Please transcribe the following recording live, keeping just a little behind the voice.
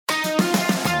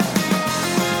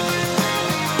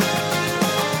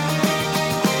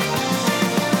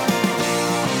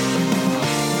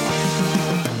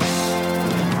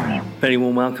Very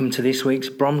warm welcome to this week's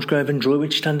Bromsgrove and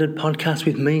Droitwich Standard podcast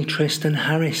with me, Tristan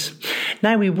Harris.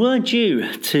 Now, we were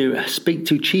due to speak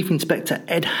to Chief Inspector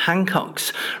Ed Hancock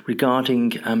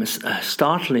regarding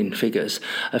startling figures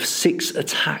of 6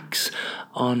 attacks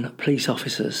on police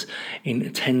officers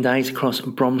in 10 days across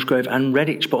Bromsgrove and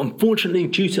Redditch. But unfortunately,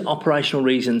 due to operational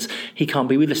reasons, he can't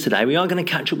be with us today. We are going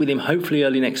to catch up with him hopefully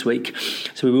early next week.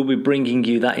 So we will be bringing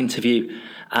you that interview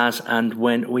as and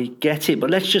when we get it. But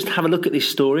let's just have a look at this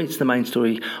story. It's the main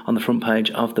story on the front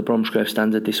page of the Bromsgrove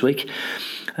Standard this week.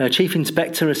 Chief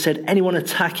Inspector has said anyone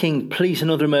attacking police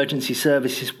and other emergency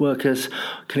services workers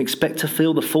can expect to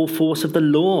feel the full force of the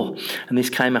law. And this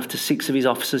came after 6 of his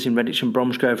officers in Redditch and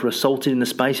Bromsgrove were assaulted in the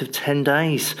space of 10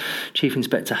 days. Chief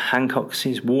Inspector Hancock's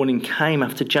warning came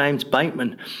after James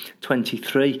Bateman,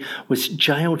 23, was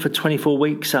jailed for 24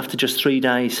 weeks after just 3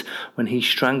 days when he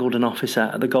strangled an officer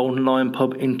at the Golden Lion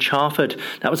pub in Charford.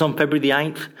 That was on February the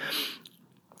 8th.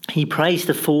 He praised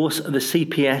the force of the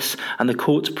CPS and the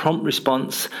court's prompt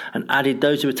response and added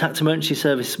those who attacked emergency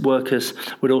service workers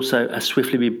would also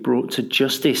swiftly be brought to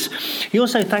justice. He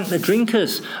also thanked the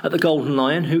drinkers at the Golden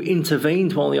Lion who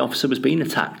intervened while the officer was being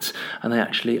attacked, and they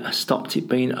actually stopped it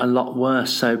being a lot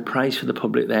worse. So praise for the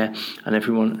public there and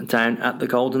everyone down at the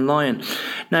Golden Lion.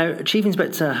 Now, Chief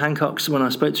Inspector Hancock, when I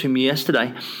spoke to him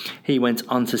yesterday, he went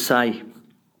on to say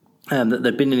that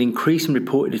there'd been an increase in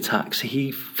reported attacks.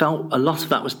 He felt a lot of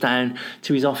that was down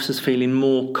to his officers feeling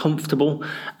more comfortable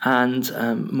and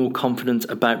more confident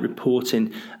about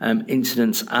reporting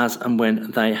incidents as and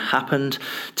when they happened.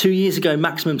 2 years ago,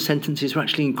 maximum sentences were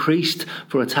actually increased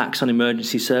for attacks on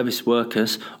emergency service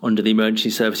workers under the Emergency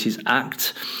Services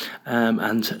Act.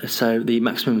 And so the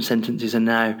maximum sentences are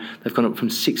now, they've gone up from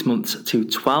 6 months to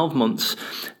 12 months.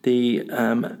 The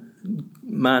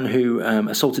man who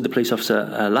assaulted the police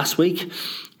officer last week,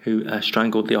 who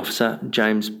strangled the officer,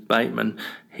 James Bateman,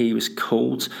 he was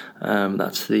called,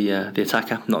 that's the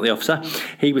attacker, not the officer.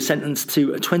 He was sentenced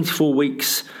to 24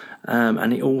 weeks,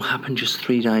 and it all happened just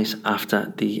 3 days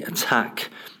after the attack.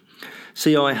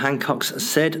 CI Hancock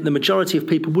said the majority of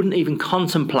people wouldn't even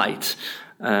contemplate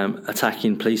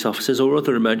attacking police officers or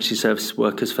other emergency service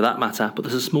workers for that matter, but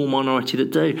there's a small minority that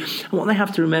do. And what they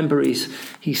have to remember is,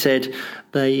 he said,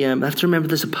 they have to remember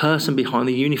there's a person behind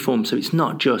the uniform, so it's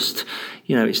not just,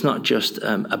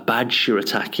 a badge you're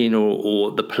attacking or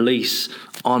the police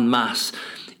en masse.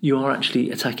 You are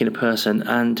actually attacking a person,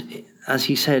 and as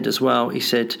he said as well, he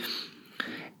said,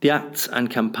 the Act and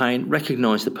campaign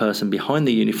recognise the person behind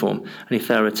the uniform, and if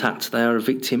they are attacked, they are a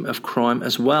victim of crime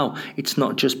as well. It's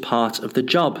not just part of the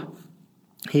job.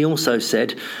 He also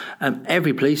said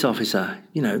every police officer,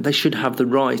 they should have the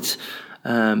right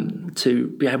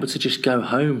to be able to just go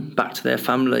home, back to their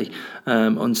family,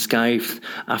 unscathed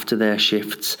after their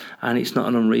shifts, and it's not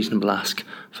an unreasonable ask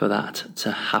for that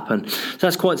to happen. So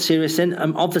that's quite serious then.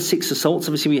 Of the 6 assaults,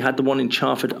 obviously we had the one in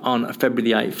Charford on February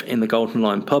the 8th in the Golden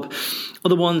Lion pub.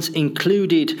 Other ones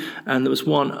included, and there was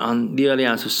one on the early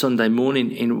hours of Sunday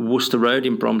morning in Worcester Road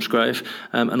in Bromsgrove.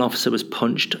 An officer was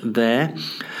punched there.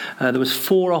 There was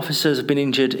 4 officers have been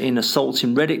injured in assaults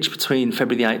in Redditch between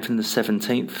February the 8th and the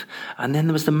 17th. And then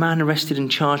there was the man arrested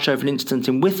and charged over an incident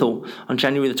in Whittle on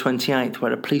January the 28th,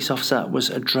 where a police officer was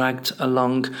dragged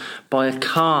along by a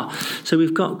car. So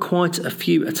we've got quite a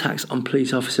few attacks on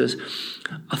police officers.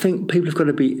 I think people have got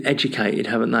to be educated,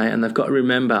 haven't they? And they've got to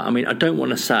remember, I don't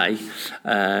want to say,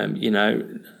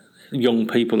 young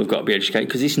people have got to be educated,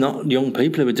 because it's not young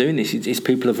people who are doing this. It's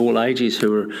people of all ages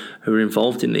who are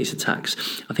involved in these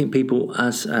attacks. I think people,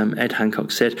 as Ed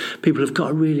Hancock said, people have got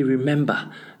to really remember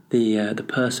the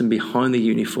person behind the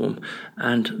uniform,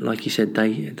 and like he said,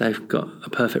 they've got a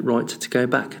perfect right to go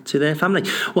back to their family.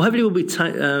 Well, hopefully we'll be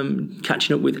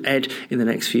catching up with Ed in the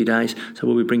next few days, so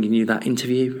we'll be bringing you that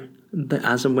interview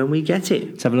as and when we get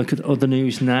it. Let's have a look at other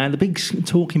news now. The big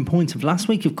talking point of last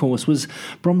week, of course, was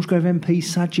Bromsgrove MP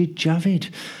Sajid Javid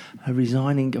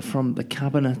resigning from the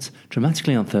Cabinet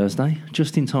dramatically on Thursday,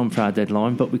 just in time for our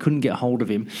deadline, but we couldn't get hold of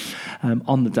him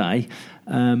on the day.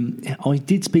 I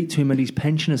did speak to him at his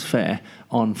pensioners' fair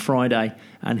on Friday,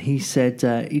 and he said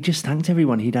he just thanked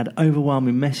everyone. He'd had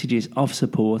overwhelming messages of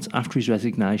support after his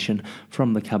resignation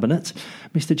from the Cabinet.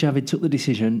 Mr Javid took the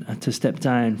decision to step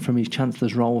down from his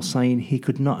Chancellor's role, saying he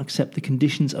could not accept the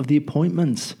conditions of the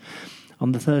appointments.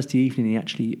 On the Thursday evening, he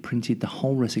actually printed the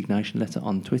whole resignation letter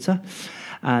on Twitter,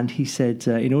 and he said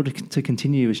in order to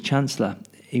continue as Chancellor,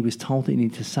 he was told that he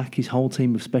needed to sack his whole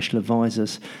team of special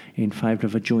advisors in favour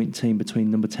of a joint team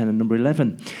between number 10 and number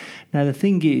 11. Now, the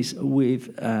thing is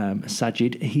with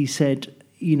Sajid, he said,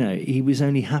 he was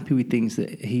only happy with things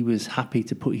that he was happy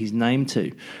to put his name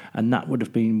to, and that would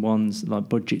have been ones like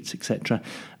budgets, etc.,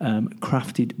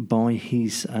 crafted by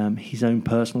his own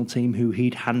personal team who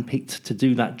he'd handpicked to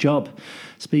do that job.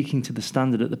 Speaking to the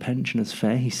Standard at the Pensioners'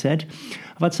 Fair, he said,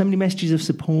 "I've had so many messages of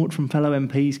support from fellow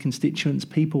MPs, constituents,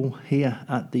 people here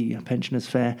at the Pensioners'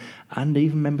 Fair, and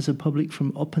even members of the public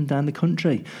from up and down the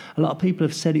country. A lot of people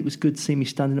have said it was good to see me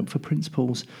standing up for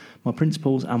my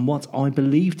principles and what I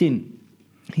believed in."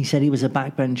 He said he was a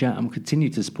backbencher and will continue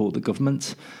to support the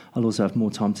government. "I'll also have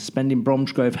more time to spend in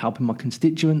Bromsgrove helping my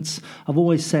constituents. I've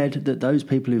always said that those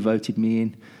people who voted me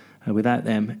in, without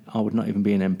them, I would not even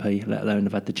be an MP, let alone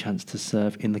have had the chance to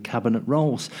serve in the cabinet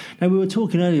roles." Now, we were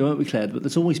talking earlier, weren't we, Claire? But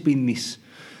there's always been this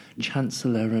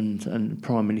Chancellor and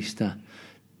Prime Minister,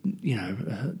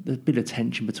 a bit of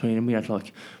tension between them. We had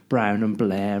like Brown and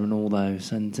Blair and all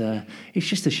those, and it's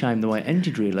just a shame the way it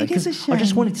ended, really. It is a shame. I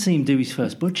just wanted to see him do his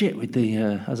first budget with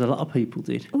as a lot of people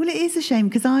did. Well, it is a shame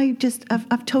because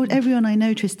I've told everyone I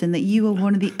know, Tristan, that you are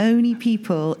one of the only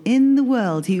people in the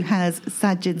world who has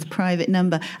Sajid's private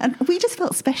number, and we just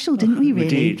felt special, didn't we?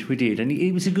 Really, we did, and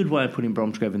it was a good way of putting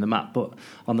Bromsgrove on the map.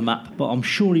 But I'm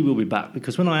sure he will be back,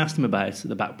 because when I asked him about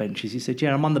the backbenches, he said,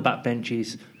 "Yeah, I'm on the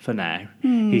backbenches for now."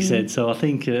 He said, so I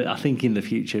think in the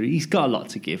future he's got a lot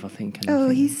to give, I think.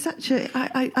 He's such a...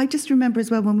 I just remember as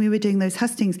well when we were doing those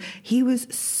hustings, he was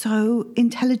so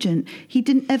intelligent. He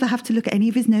didn't ever have to look at any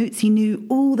of his notes. He knew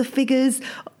all the figures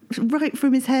right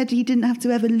from his head. He didn't have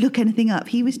to ever look anything up.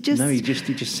 He was just... No, he just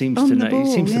seems to know.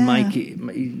 He seems to make it...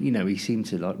 he seemed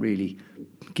to really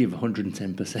give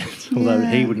 110%, although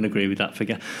he wouldn't agree with that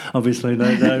figure, obviously,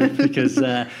 no, because...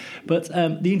 But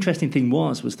the interesting thing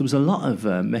was there was a lot of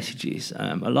messages,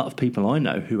 a lot of people I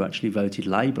know who actually voted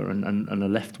Labour and a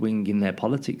left wing in their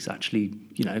politics actually,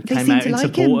 came out in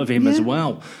support of him as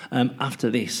well after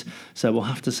this. So we'll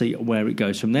have to see where it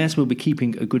goes from there. So we'll be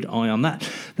keeping a good eye on that.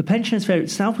 The Pensioners' Fair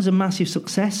itself was a massive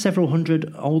success. Several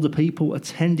hundred older people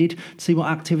attended to see what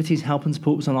activities, help and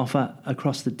support was on offer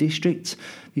across the district.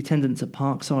 The attendance at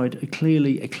Parkside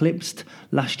clearly eclipsed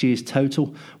last year's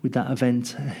total, with that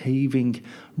event heaving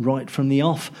right from the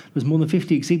off. There was more than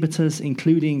 50 exhibitors,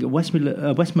 including West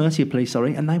Mercia Police,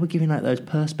 and they were giving out those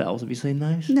purse bells. Have you seen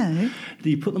those? No.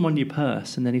 You put them on your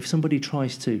purse, and then if somebody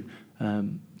tries to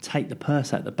take the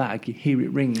purse out the bag, you hear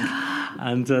it ring,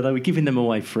 and they were giving them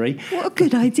away free. What a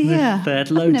good idea! They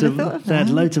had loads of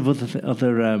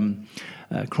other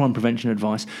crime prevention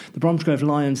advice. The Bromsgrove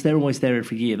Lions, they're always there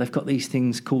every year. They've got these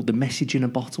things called the message in a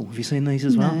bottle. Have you seen these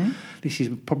as well? No. This is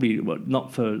probably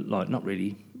not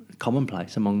really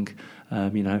commonplace among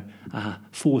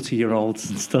 40-year-olds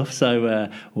and stuff, so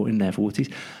or in their 40s.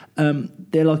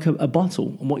 They're like a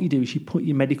bottle, and what you do is you put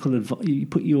your medical you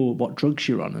put what drugs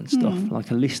you're on and stuff, like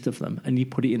a list of them, and you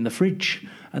put it in the fridge,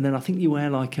 and then I think you wear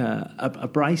like a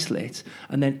bracelet,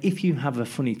 and then if you have a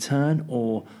funny turn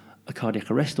or a cardiac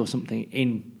arrest or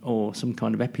something or some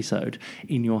kind of episode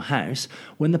in your house,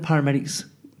 when the paramedics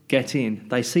get in,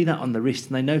 they see that on the wrist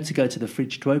and they know to go to the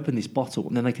fridge to open this bottle,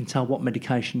 and then they can tell what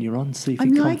medication you're on, see if it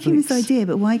conflicts. I'm liking this idea,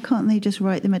 but why can't they just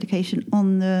write the medication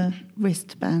on the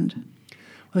wristband?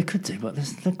 Well, they could do, but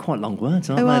they're quite long words,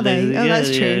 aren't they? Oh, are they? That's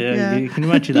true. Yeah. You can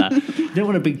imagine that. You don't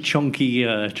want a big chunky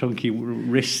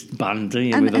wristband, do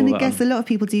you? And I guess a lot of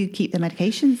people do keep their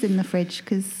medications in the fridge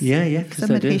because some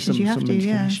medications you have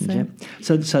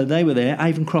to. So they were there.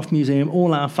 Avon Museum,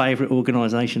 all our favourite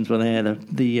organisations were there.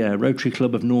 The Rotary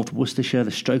Club of North Worcestershire,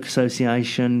 the Stroke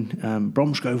Association,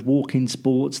 Bromsgrove Walk-in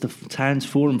Sports, the Towns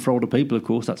Forum for Older People, of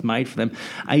course, that's made for them,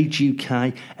 Age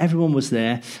UK, everyone was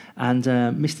there. And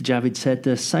Mr. Javid said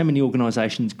there's so many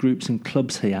organisations, groups and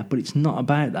clubs here, but it's not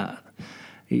about that.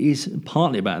 It is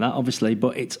partly about that, obviously,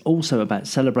 but it's also about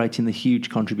celebrating the huge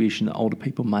contribution that older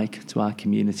people make to our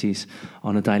communities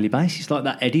on a daily basis, like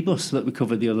that Eddie bus that we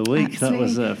covered the other week.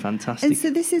 Absolutely. That was fantastic. And so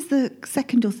this is the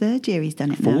second or third year he's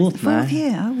done it now. Fourth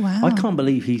year. Oh, wow. I can't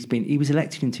believe he was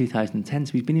elected in 2010,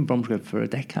 so he's been in Bromsgrove for a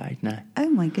decade now. Oh,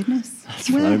 my goodness. That's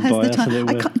flown by,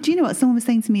 do you know what? Someone was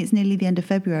saying to me it's nearly the end of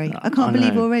February. I can't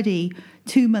believe already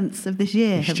 2 months of this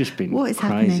year. It's just been crazy,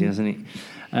 happening? Hasn't it?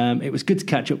 It was good to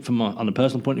catch up on a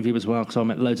personal point of view as well, because I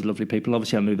met loads of lovely people.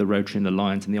 Obviously, I knew the Rotary and the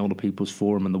Lions and the Older People's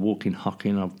Forum and the Walk-in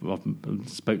Hocking. I've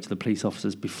spoke to the police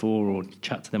officers before or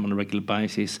chat to them on a regular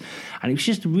basis. And it was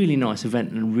just a really nice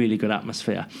event and a really good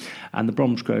atmosphere. And the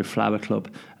Bromsgrove Flower Club,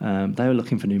 they were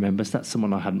looking for new members. That's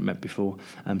someone I hadn't met before,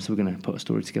 so we're going to put a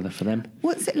story together for them.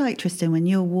 What's it like, Tristan, when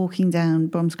you're walking down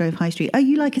Bromsgrove High Street? Are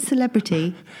you like a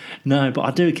celebrity? No, but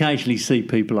I do occasionally see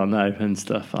people I know and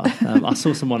stuff. I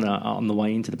saw someone on the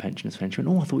way into the pensioners' fence. She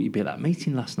went, I thought you'd be at that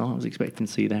meeting last night. I was expecting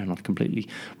to see you there, and I'd completely,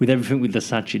 with everything with the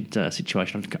Sajid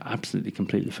situation, I'd absolutely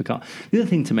completely forgot. The other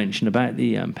thing to mention about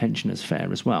the pensioners'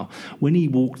 fair as well, when he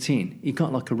walked in, he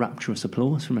got like a rapturous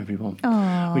applause from everyone,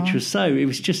 which was it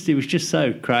was just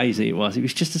so crazy. It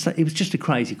was just a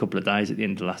crazy couple of days at the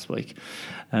end of last week.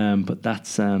 But that's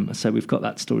so we've got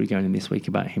that story going in this week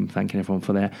about him thanking everyone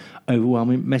for their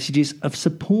overwhelming messages of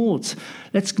support.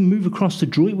 Let's move across to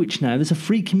Droitwich now. There's a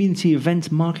free community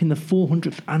event marking the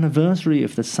 400th anniversary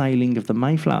of the sailing of the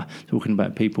Mayflower, talking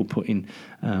about people putting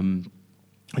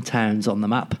towns on the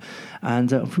map.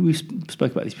 And we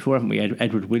spoke about this before, haven't we?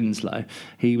 Edward Winslow,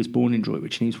 he was born in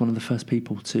Droitwich, and he was one of the first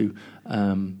people to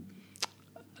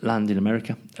land in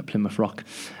America at Plymouth Rock,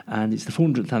 and it's the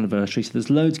 400th anniversary, so there's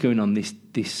loads going on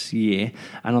this year.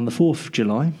 And on the 4th of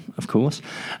July, of course,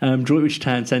 Droitwich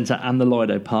Town Centre and the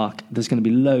Lido Park, there's going to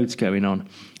be loads going on.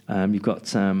 You've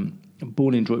got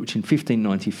born in Droitwich in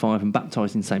 1595 and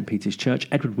baptised in St Peter's Church,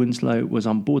 Edward Winslow was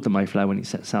on board the Mayflower when it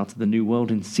set sail to the New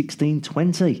World in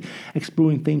 1620,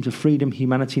 exploring themes of freedom,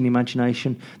 humanity and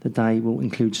imagination. The day will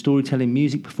include storytelling,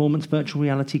 music, performance, virtual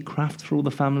reality, craft for all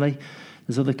the family.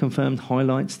 There's other confirmed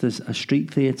highlights. There's a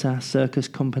street theatre, circus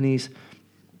companies.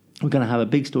 We're going to have a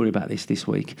big story about this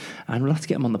week, and we'll have to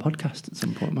get them on the podcast at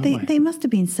some point, won't we? They must have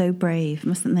been so brave,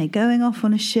 mustn't they? Going off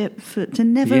on a ship to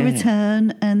never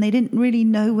return, and they didn't really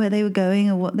know where they were going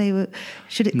or what they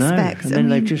should expect. No, and then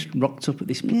they've just rocked up at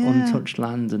this untouched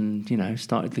land and,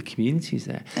 started the communities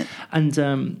there. And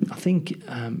I think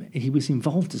he was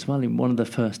involved as well in one of the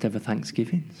first ever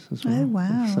Thanksgivings as well. Oh,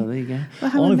 wow. So there you go.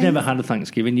 Well, I've never had a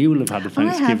Thanksgiving. You will have had a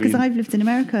Thanksgiving. I have, because I've lived in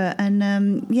America, and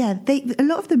a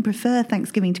lot of them prefer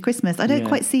Thanksgiving to Christmas. I don't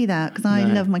quite see that, because I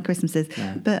love my Christmases.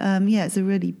 No. But it's a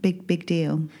really big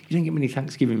deal. You don't get many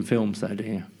Thanksgiving films, though, do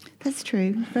you? That's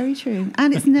true, very true.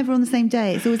 And it's never on the same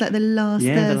day. It's always like the last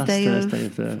Thursday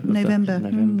of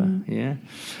November. Yeah.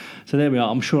 So there we are.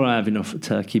 I'm sure I have enough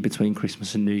turkey between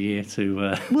Christmas and New Year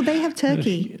to... Well, they have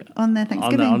turkey on their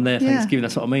Thanksgiving. On their Thanksgiving,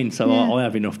 that's what I mean. So I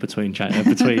have enough between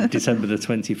December the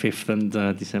 25th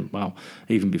and December... Well,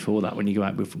 even before that, when you go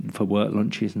out for work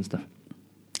lunches and stuff.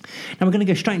 Now we're going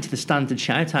to go straight into the standard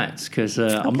shout-outs, because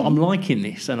I'm liking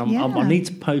this, and I need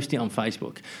to post it on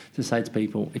Facebook to say to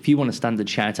people, if you want a standard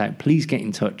shout-out, please get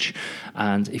in touch.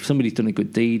 And if somebody's done a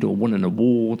good deed or won an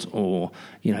award or,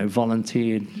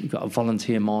 volunteered, you've got a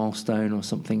volunteer milestone or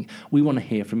something, we want to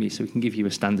hear from you so we can give you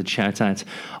a standard shout-out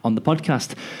on the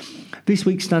podcast. This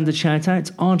week's standard shout-out,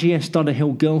 RGS Dodder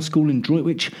Girls' School in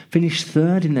Droitwich finished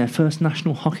third in their first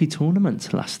national hockey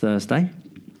tournament last Thursday.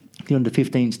 The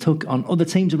under-15s took on other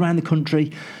teams around the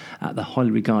country at the highly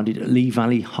regarded Lee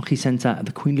Valley Hockey Centre at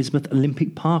the Queen Elizabeth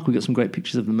Olympic Park. We got some great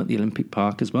pictures of them at the Olympic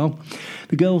Park as well.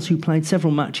 The girls, who played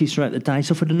several matches throughout the day,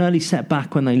 suffered an early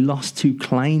setback when they lost to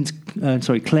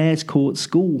Clare's Court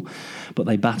School, but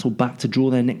they battled back to draw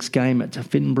their next game at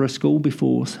Finborough School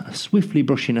before swiftly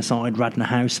brushing aside Radnor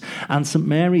House and St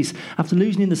Mary's. After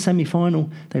losing in the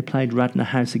semi-final, they played Radnor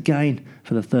House again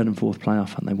for the third and fourth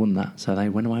playoff, and they won that, so they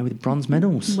went away with bronze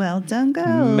medals. Well done,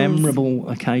 girls. Memorable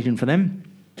occasion for them.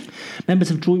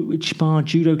 Members of Droitwich Bar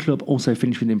Judo Club also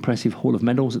finished with an impressive haul of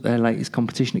medals at their latest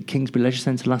competition at Kingsbury Leisure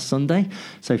Centre last Sunday.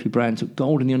 Sophie Brown took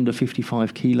gold in the under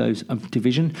 55 kilos of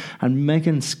division, and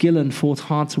Megan Skillen fought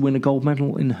hard to win a gold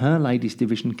medal in her ladies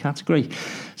division category.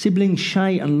 Siblings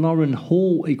Shay and Lauren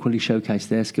Hall equally showcased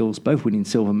their skills, both winning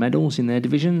silver medals in their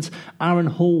divisions. Aaron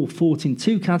Hall fought in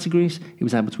two categories. He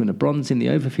was able to win a bronze in the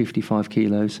over 55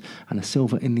 kilos and a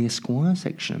silver in the Esquire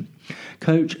section.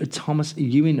 Coach Thomas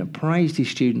Ewing praised his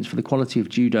students for the quality of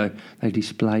judo they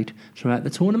displayed throughout the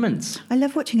tournaments. I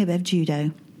love watching a bit of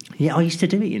judo. Yeah, I used to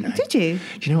do it, Did you?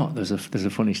 Do you know what? There's a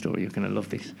funny story. You're going to love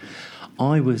this.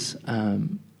 I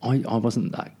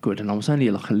wasn't that good, and I was only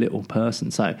like a little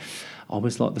person, so I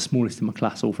was like the smallest in my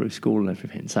class all through school and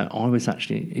everything. So I was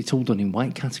actually, it's all done in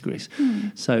weight categories.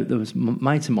 So there was a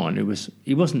mate of mine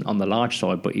he wasn't on the large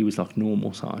side, but he was like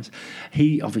normal size.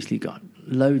 He obviously got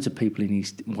loads of people in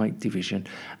his weight division,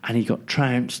 and he got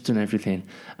trounced and everything,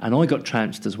 and I got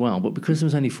trounced as well. But because there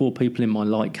was only 4 people in my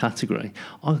light category,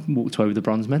 I walked away with the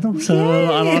bronze medal.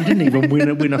 So I didn't even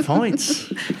win a fight.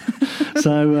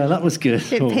 So that was good.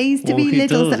 It pays to be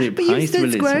little. But you've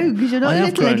stood grown because you're not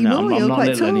little anymore. You're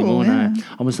quite tall. Anymore now.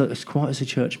 I was quite as a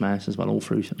church mouse as well, all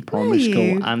through primary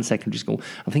school and secondary school.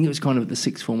 I think it was kind of at the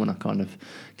sixth form when I kind of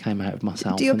came out of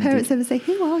myself. Do your parents ever say,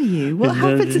 "Who are you? What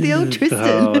happened to the old Tristan?"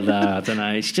 Oh no, I don't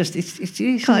know. It's just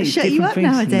can't shut you up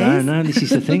things. nowadays. No, this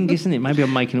is the thing, isn't it? Maybe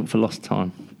I'm making up for lost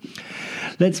time.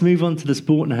 Let's move on to the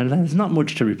sport now. There's not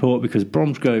much to report because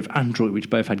Bromsgrove and Droitwich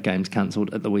both had games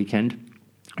cancelled at the weekend.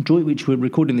 Droitwich, we're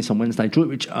recording this on Wednesday.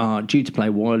 Droitwich are due to play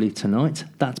Wiley tonight.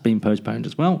 That's been postponed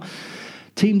as well.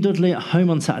 Team Dudley at home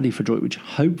on Saturday for Droitwich,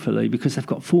 hopefully, because they've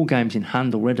got 4 games in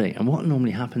hand already. And what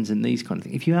normally happens in these kind of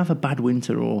things, if you have a bad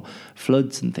winter or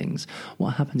floods and things,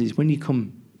 what happens is when you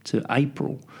come to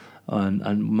April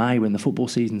and May, when the football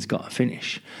season's got to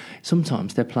finish,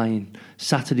 sometimes they're playing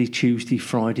Saturday, Tuesday,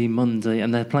 Friday, Monday,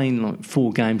 and they're playing like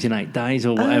 4 games in 8 days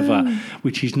or whatever,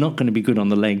 which is not going to be good on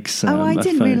the legs. I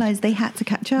didn't realise they had to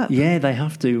catch up. Yeah, they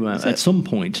have to at some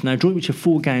point. Now, Droitwich are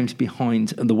 4 games behind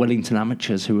the Wellington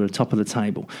Amateurs, who are top of the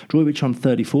table. Droitwich are on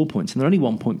 34 points, and they're only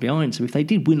 1 point behind. So if they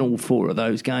did win all 4 of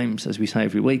those games, as we say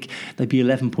every week, they'd be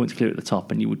 11 points clear at the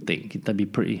top, and you would think they'd be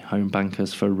pretty home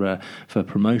bankers for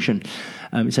promotion.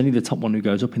 It's only the top one who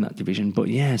goes up in that division. But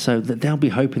yeah, so they'll be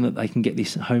hoping that they can get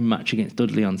this home match against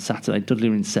Dudley on Saturday. Dudley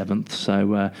are in 7th,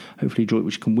 so hopefully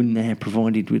Droitwich can win there,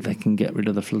 provided they can get rid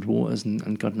of the floodwaters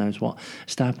and God knows what.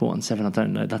 Stourport on 7, I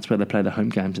don't know. That's where they play the home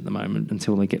games at the moment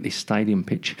until they get this stadium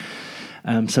pitch.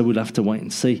 So we'll have to wait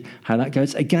and see how that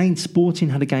goes. Again, Sporting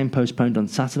had a game postponed on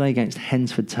Saturday against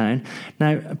Hensford Town.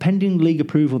 Now, pending league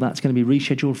approval, that's going to be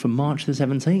rescheduled for March the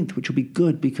 17th, which will be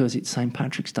good because it's St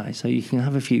Patrick's Day, so you can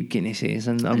have a few Guinnesses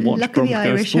and watch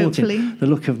Bromsgrove Sporting. Hopefully. The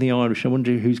luck of the Irish. I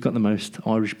wonder who's got the most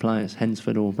Irish players,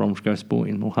 Hensford or Bromsgrove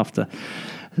Sporting. We'll have to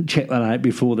check that out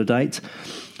before the date.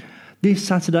 This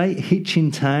Saturday, Hitchin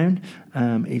Town.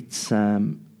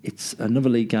 It's another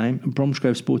league game.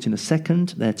 Bromsgrove Sporting are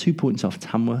 2nd. They're 2 points off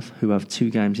Tamworth, who have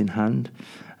 2 games in hand.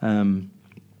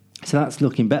 So that's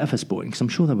looking better for Sporting, because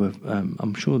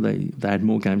I'm sure they had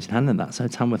more games in hand than that. So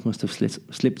Tamworth must have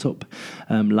slipped up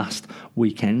last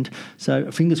weekend. So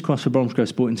fingers crossed for Bromsgrove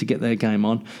Sporting to get their game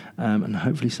on, and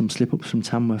hopefully some slip-ups from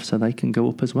Tamworth so they can go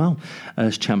up as well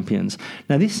as champions.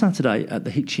 Now this Saturday at the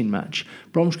Hitchin match,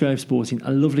 Bromsgrove Sporting, a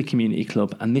lovely community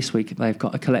club, and this week they've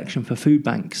got a collection for food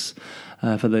banks.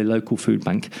 For the local food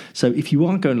bank. So if you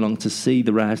are going along to see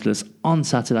the Rouslers on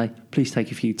Saturday, please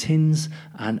take a few tins,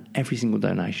 and every single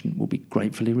donation will be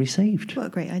gratefully received. What a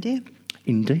great idea.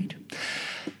 Indeed.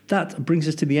 That brings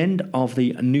us to the end of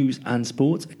the news and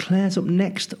sports. Claire's up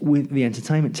next with the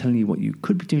entertainment, telling you what you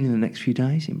could be doing in the next few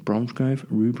days in Bromsgrove,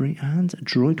 Rubery and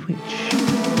Droitwich.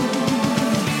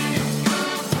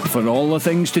 For all the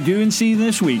things to do and see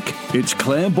this week, it's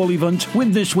Claire Bullivant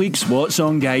with this week's What's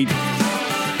On Guide.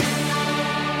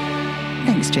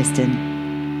 Thanks,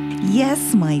 Tristan.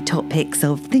 Yes, my top picks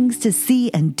of things to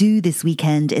see and do this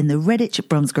weekend in the Redditch,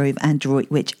 Bromsgrove and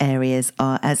Droitwich areas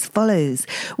are as follows.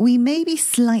 We may be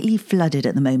slightly flooded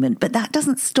at the moment, but that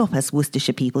doesn't stop us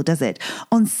Worcestershire people, does it?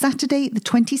 On Saturday, the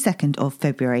 22nd of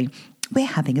February, we're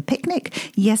having a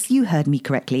picnic. Yes, you heard me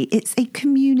correctly. It's a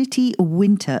community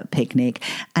winter picnic,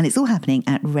 and it's all happening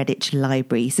at Redditch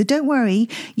Library. So don't worry,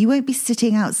 you won't be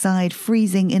sitting outside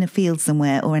freezing in a field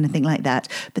somewhere or anything like that.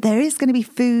 But there is going to be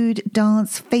food,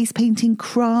 dance, face painting,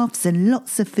 crafts, and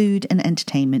lots of food and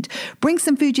entertainment. Bring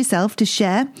some food yourself to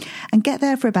share and get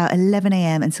there for about 11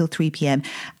 a.m. until 3 p.m.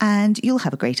 And you'll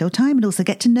have a great old time and also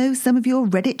get to know some of your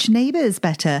Redditch neighbours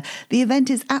better. The event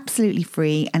is absolutely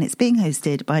free, and it's being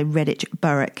hosted by Redditch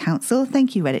Borough Council.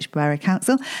 Thank you, Redditch Borough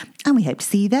Council. And we hope to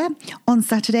see you there on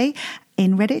Saturday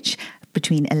in Redditch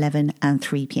between 11 and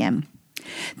 3 p.m.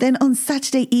 Then on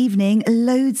Saturday evening,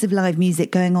 loads of live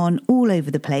music going on all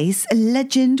over the place.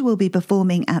 Legend will be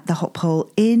performing at the Hop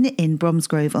Hole Inn in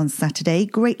Bromsgrove on Saturday.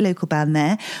 Great local band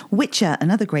there. Witcher,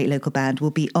 another great local band,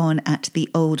 will be on at the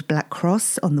Old Black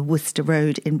Cross on the Worcester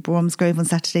Road in Bromsgrove on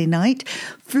Saturday night.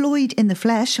 Floyd in the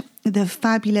Flesh, the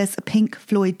fabulous Pink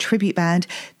Floyd tribute band,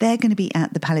 they're going to be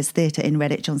at the Palace Theatre in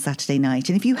Redditch on Saturday night.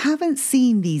 And if you haven't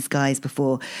seen these guys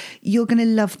before, you're going to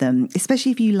love them,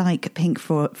 especially if you like Pink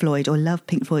Floyd or love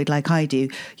Pink Floyd like I do.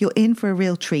 You're in for a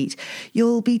real treat.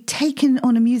 You'll be taken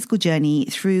on a musical journey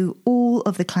through all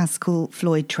of the classical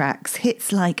Floyd tracks,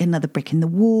 hits like Another Brick in the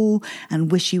Wall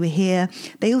and Wish You Were Here.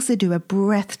 They also do a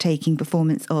breathtaking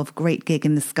performance of Great Gig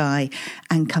in the Sky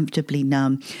and Comfortably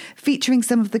Numb, featuring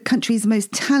some of the country's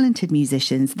most talented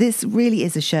musicians. This really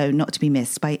is a show not to be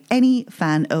missed by any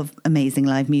fan of amazing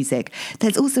live music.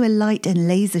 There's also a light and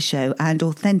laser show and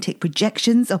authentic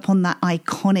projections upon that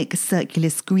iconic circular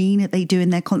screen that they do in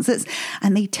their concerts,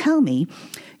 and they tell me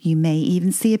you may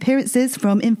even see appearances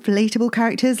from inflatable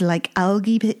characters like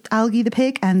Algie the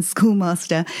Pig and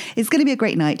Schoolmaster. It's going to be a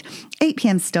great night. 8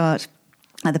 p.m. start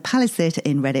at the Palace Theatre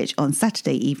in Redditch on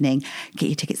Saturday evening. Get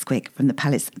your tickets quick from the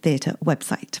Palace Theatre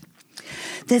website.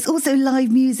 There's also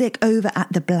live music over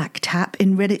at the Black Tap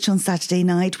in Redditch on Saturday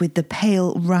night with the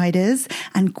Pale Riders,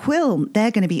 and Quill,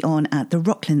 they're going to be on at the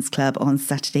Rocklands Club on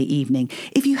Saturday evening.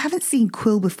 If you haven't seen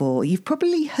Quill before, you've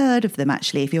probably heard of them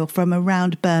actually if you're from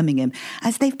around Birmingham,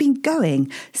 as they've been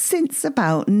going since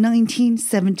about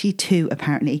 1972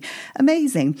 apparently.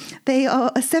 Amazing. They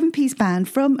are a 7-piece band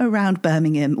from around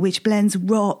Birmingham which blends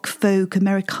rock, folk,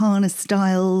 Americana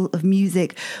style of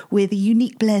music with a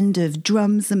unique blend of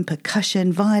drums and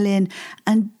percussion, violin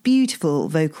and beautiful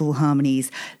vocal harmonies.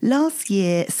 Last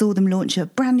year saw them launch a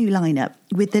brand new lineup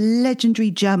with the legendary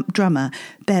drummer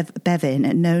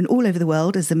Bevan, known all over the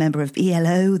world as a member of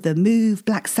ELO, The Move,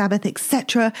 Black Sabbath,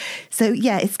 etc. So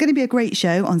yeah, it's going to be a great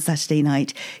show on Saturday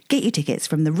night. Get your tickets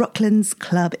from the Rocklands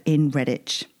Club in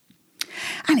Redditch.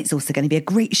 And it's also going to be a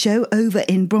great show over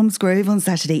in Bromsgrove on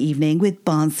Saturday evening with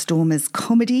Barnstormers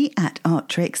Comedy at Art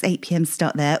Tricks, 8 p.m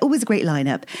 'start there. Always a great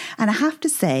lineup. And I have to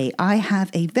say, I have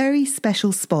a very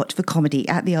special spot for comedy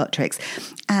at the Art Tricks,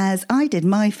 as I did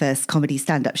my first comedy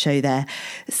stand-up show there.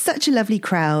 Such a lovely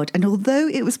crowd. And although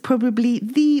it was probably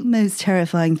the most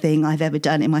terrifying thing I've ever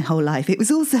done in my whole life, it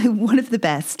was also one of the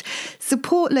best.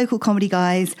 Support local comedy,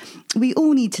 guys. We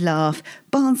all need to laugh.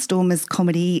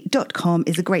 Barnstormerscomedy.com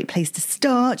is a great place to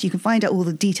start. You can find out all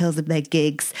the details of their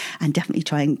gigs and definitely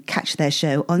try and catch their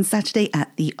show on Saturday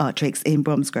at the Art Tricks in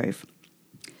Bromsgrove.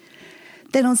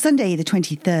 Then on Sunday, the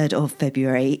 23rd of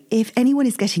February, if anyone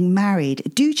is getting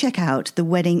married, do check out the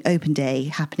Wedding Open Day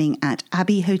happening at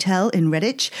Abbey Hotel in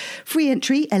Redditch. Free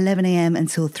entry, 11 a.m.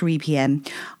 until 3 p.m.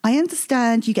 I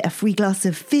understand you get a free glass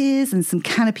of fizz and some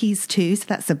canopies too, so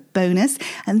that's a bonus.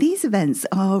 And these events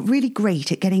are really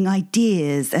great at getting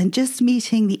ideas and just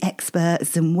meeting the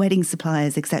experts and wedding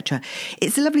suppliers, etc.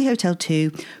 It's a lovely hotel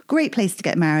too, great place to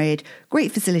get married,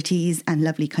 great facilities and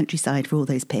lovely countryside for all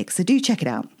those pics, so do check it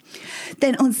out.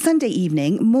 Then on Sunday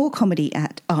evening, more comedy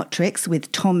at Art Tricks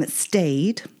with Tom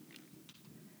Stade.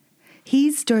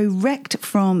 He's direct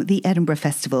from the Edinburgh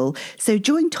Festival, so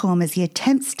join Tom as he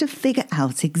attempts to figure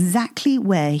out exactly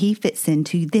where he fits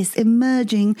into this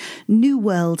emerging new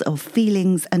world of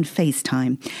feelings and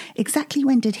FaceTime. Exactly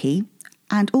when did he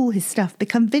and all his stuff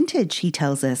become vintage, he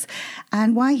tells us,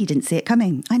 and why he didn't see it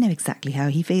coming. I know exactly how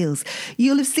he feels.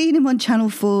 You'll have seen him on Channel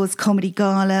 4's Comedy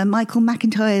Gala, Michael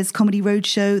McIntyre's Comedy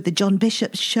Roadshow, The John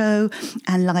Bishop Show,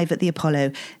 and live at the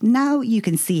Apollo. Now you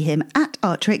can see him at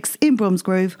Art Tricks in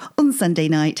Bromsgrove on Sunday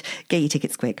night. Get your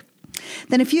tickets quick.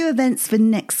 Then a few events for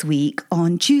next week.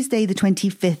 On Tuesday, the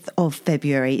 25th of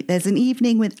February, there's an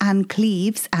evening with Anne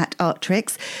Cleves at Art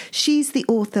Tricks. She's the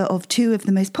author of 2 of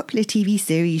the most popular TV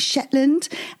series, Shetland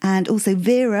and also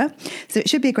Vera. So it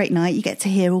should be a great night. You get to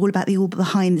hear all about the all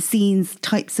behind the scenes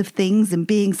types of things and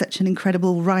being such an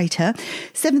incredible writer.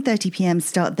 7:30 p.m.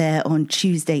 start there on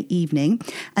Tuesday evening.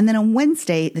 And then on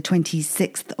Wednesday, the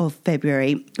 26th of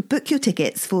February, book your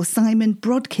tickets for Simon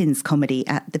Brodkin's comedy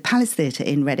at the Palace Theatre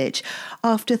in Redditch.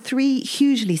 After 3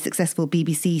 hugely successful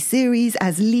BBC series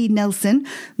as Lee Nelson,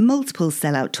 multiple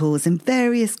sellout tours and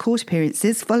various court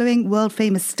appearances following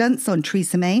world-famous stunts on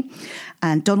Theresa May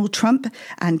and Donald Trump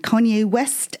and Kanye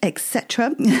West,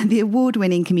 etc., the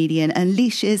award-winning comedian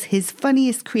unleashes his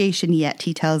funniest creation yet,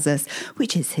 he tells us,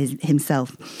 which is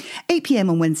himself. 8 p.m.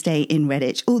 on Wednesday in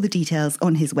Redditch. All the details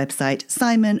on his website,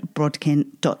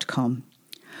 simonbrodkin.com.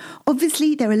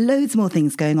 Obviously, there are loads more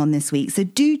things going on this week, so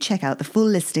do check out the full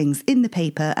listings in the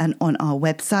paper and on our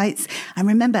websites. And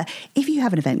remember, if you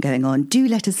have an event going on, do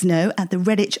let us know at the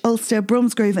Redditch, Ulster,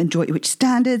 Bromsgrove and Droitwich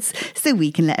standards so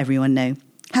we can let everyone know.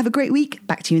 Have a great week.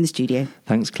 Back to you in the studio.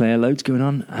 Thanks, Claire. Loads going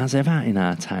on, as ever, in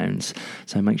our towns.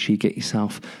 So make sure you get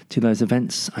yourself to those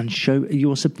events and show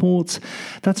your support.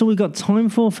 That's all we've got time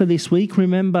for this week.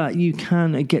 Remember, you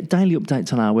can get daily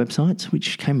updates on our website,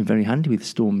 which came in very handy with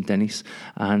Storm Dennis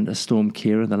and Storm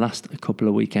Kira the last couple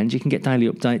of weekends. You can get daily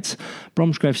updates,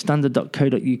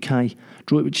 bromsgrovestandard.co.uk,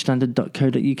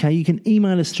 droitwichstandard.co.uk. You can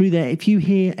email us through there. If you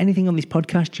hear anything on this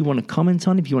podcast you want to comment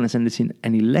on, if you want to send us in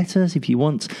any letters, if you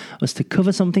want us to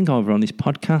cover something either on this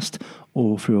podcast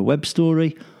or through a web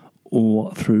story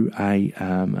or through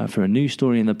for a news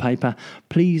story in the paper,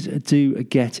 please do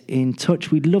get in touch.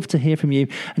 We'd love to hear from you.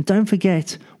 And don't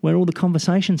forget where all the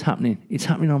conversation's happening. It's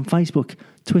happening on Facebook,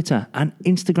 Twitter and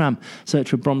Instagram. Search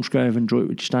for Bromsgrove and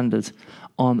Droitwich Standard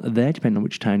on there, depending on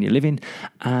which town you live in,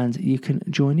 and you can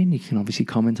join in. You can obviously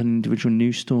comment on individual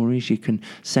news stories. You can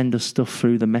send us stuff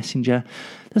through the messenger.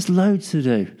 There's loads to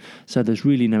do, so there's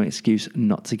really no excuse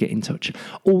not to get in touch.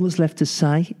 All that's left to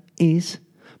say is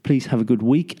Please have a good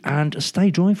week and stay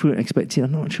dry if we're expecting.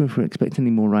 I'm not sure if we're expecting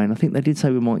any more rain. I think they did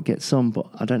say we might get some, but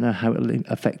I don't know how it will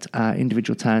affect our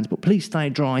individual towns. But please stay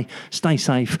dry, stay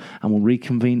safe, and we'll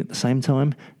reconvene at the same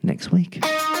time next week.